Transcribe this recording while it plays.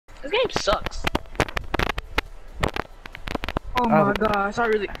This game sucks. Oh my gosh,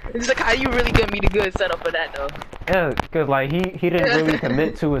 it's like how you really gave me the good setup for that though. Yeah, cause like he didn't really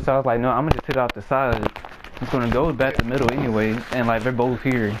commit to it, so I was like, no, I'm gonna just hit off the side. It's gonna go back to the middle anyway, and like they're both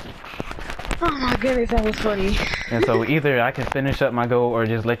here. Oh my goodness, that was funny. And so either I can finish up my goal or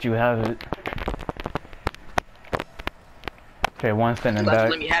just let you have it. Okay, one standing back.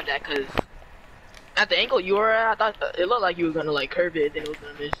 Let me have that, cause at the angle you were at, I thought it looked like you were gonna like curve it, then it was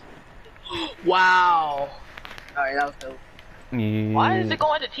gonna miss. Wow. Alright, that was dope. Yeah. Why is it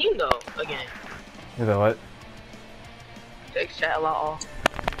going to team though again? Is that what? Text chat allow all.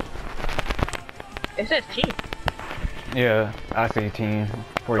 It says team. Yeah, I say team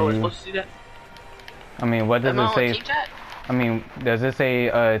for Oh, you. it's supposed to see that? I mean, what does it say? Team chat? I mean, does it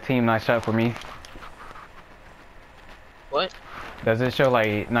say team nice shot for me? What? Does it show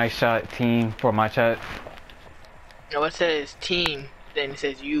like nice shot team for my chat? No, it says team, then it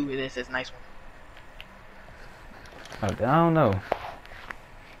says you, and then it says nice one. I don't know.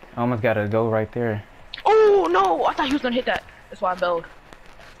 I almost gotta go right there. Oh no! I thought he was gonna hit that. That's why I bailed.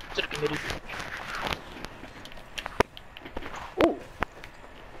 Should have committed. Ooh.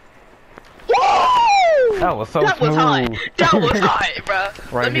 Woo! That was so that smooth. Was hot. That was hot, bro.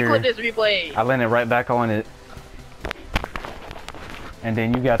 Right Let me here. clip this replay. I landed right back on it. And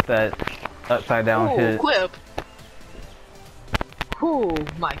then you got that upside down hit. Clip. Oh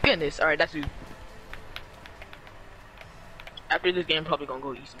my goodness. Alright, that's you. After this game, I'm probably gonna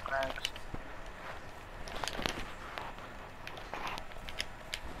go eat some crabs.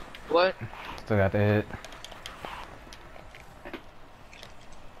 What? Still got the hit.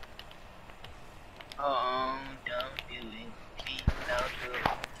 Don't do it. Please don't do it.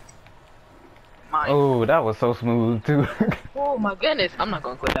 Oh, that was so smooth too. Oh my goodness. I'm not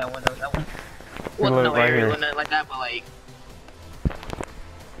gonna quit that one though. That one wasn't Look no right aerial here. or nothing like that, but like.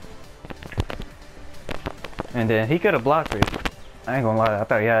 And then he could have blocked it. I ain't gonna lie, I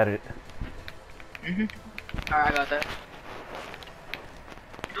thought he had it. Alright, I got that.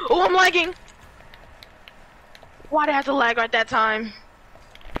 Oh, I'm lagging! Why'd I have to lag at that time?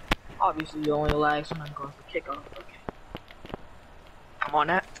 Obviously, you only lag, so I'm not going for kickoff. Okay. I'm on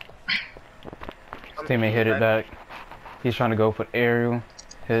that. His teammate hit it back. He's trying to go for aerial.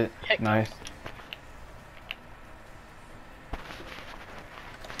 Hit. Heck. Nice.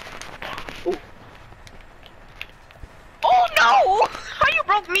 Ooh. Oh no! How you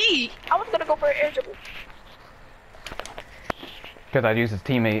broke me? I was gonna go for an air dribble. Because I used his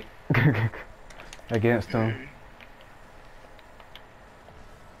teammate against him.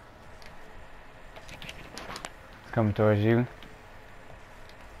 It's coming towards you.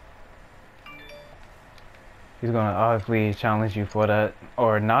 He's gonna obviously challenge you for that,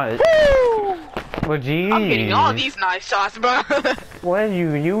 or not. Woo! Well, geez. I'm getting all these nice shots, bro. What are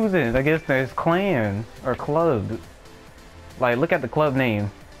you using against this clan or club? Like, look at the club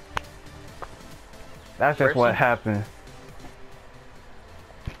name. That's just what happened.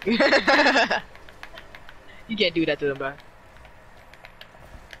 You can't do that to them, bro.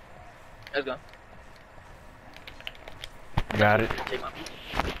 Let's go. Got it. Take my beat.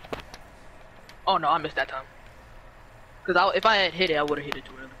 Oh no, I missed that time. Cause if I had hit it, I would have hit it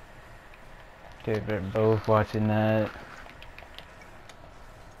too early. Okay, they're both watching that.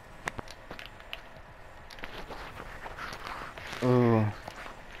 Ooh.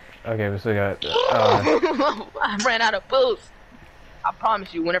 Okay, we still got. I ran out of boost. I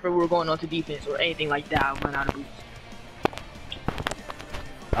promise you, whenever we were going on to defense or anything like that, I ran out of boost.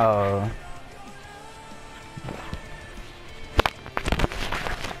 Oh.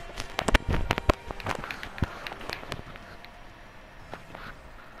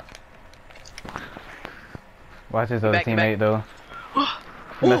 Watch his other teammate though.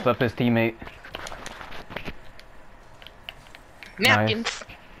 He messed up his teammate. Napkins. Nice.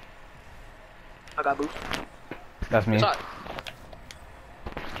 I got boost. That's me.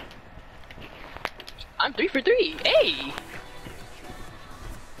 I'm 3 for 3. Hey.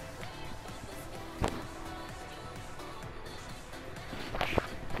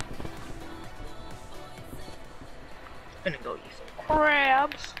 Gonna go eat some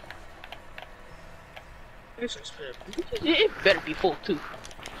crabs. It better be full too.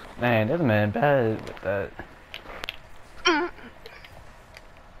 Man, this man bad with that.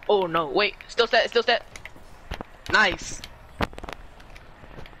 Oh no, wait, still set, still set. Nice.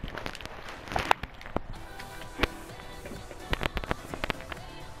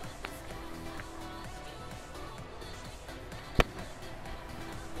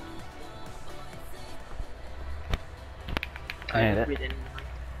 Man,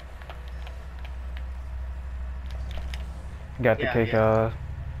 got the kickoff.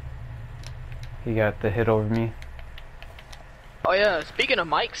 He got the hit over me. Oh yeah, speaking of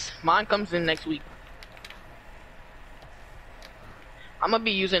mics, mine comes in next week. I'm gonna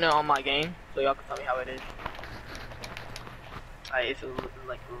be using it on my game, so y'all can tell me how it is. It's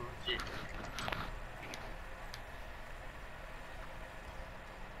like legit.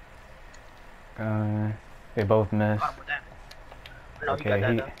 They both missed. With that. No, Okay, he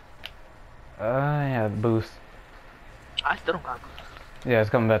got that though. Yeah, boost. I still don't got boost. Yeah, it's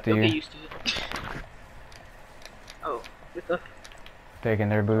coming back to You'll you. get used to it. Oh, good stuff. Taking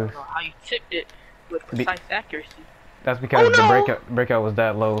their I boost. don't know how you tipped it with precise accuracy. That's because Oh, no! the breakout was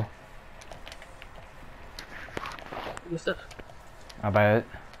that low. Good stuff. How about it?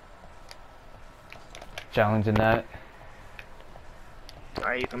 Challenging that.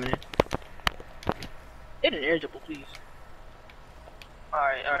 Alright, you coming in? Hit an air dribble, please.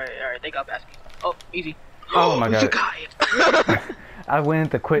 Alright, they got basket. Oh, easy. Oh my god. Guy. I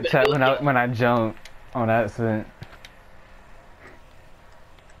went to quit chat when I jumped on accident.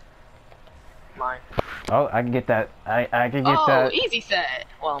 Mine. Oh, I can get that. I can get that. Oh, easy set.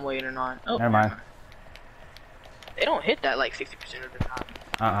 While I'm waiting on. Oh, Never mind. They don't hit that like 60% of the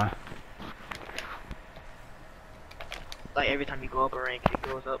time. Like every time you go up a rank, it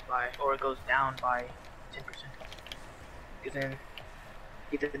goes up by, or it goes down by 10%. Because then,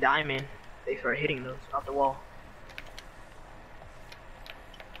 you get the diamond, they start hitting those off the wall.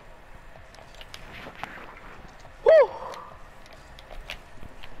 Woo!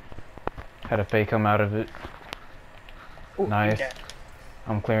 Had a fake come out of it. Ooh, Nice.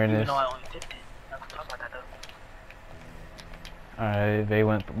 I'm clearing Even this. though I only tipped it. I can talk about that though. Alright, they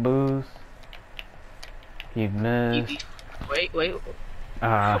went for boost. He missed. Easy. Wait.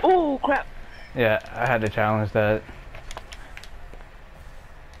 Uh, Oh crap! yeah, I had to challenge that.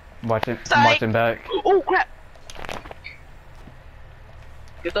 I'm watching back. Oh crap!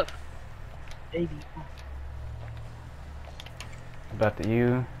 Good stuff. Baby. Back to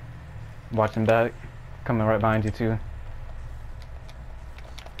you. Watching back. Coming right behind you too.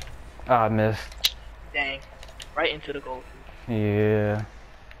 Ah, I missed. Dang. Right into the goal. Yeah.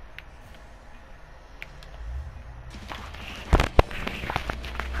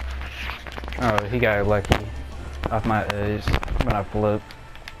 Oh, he got lucky off my edge when I flipped.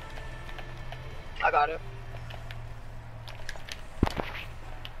 I got it.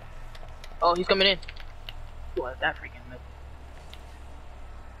 Oh, he's coming in. What? That freaking missed.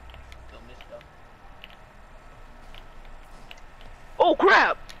 Don't miss though. Oh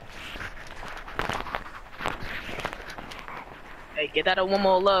crap! Hey, get that a one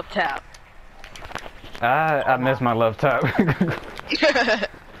more love tap. I missed my love tap.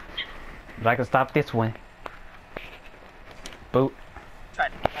 But I can stop this one. Boot. Try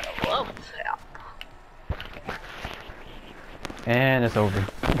to get that a love tap. And it's over.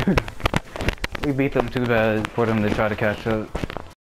 We beat them too bad for them to try to catch up.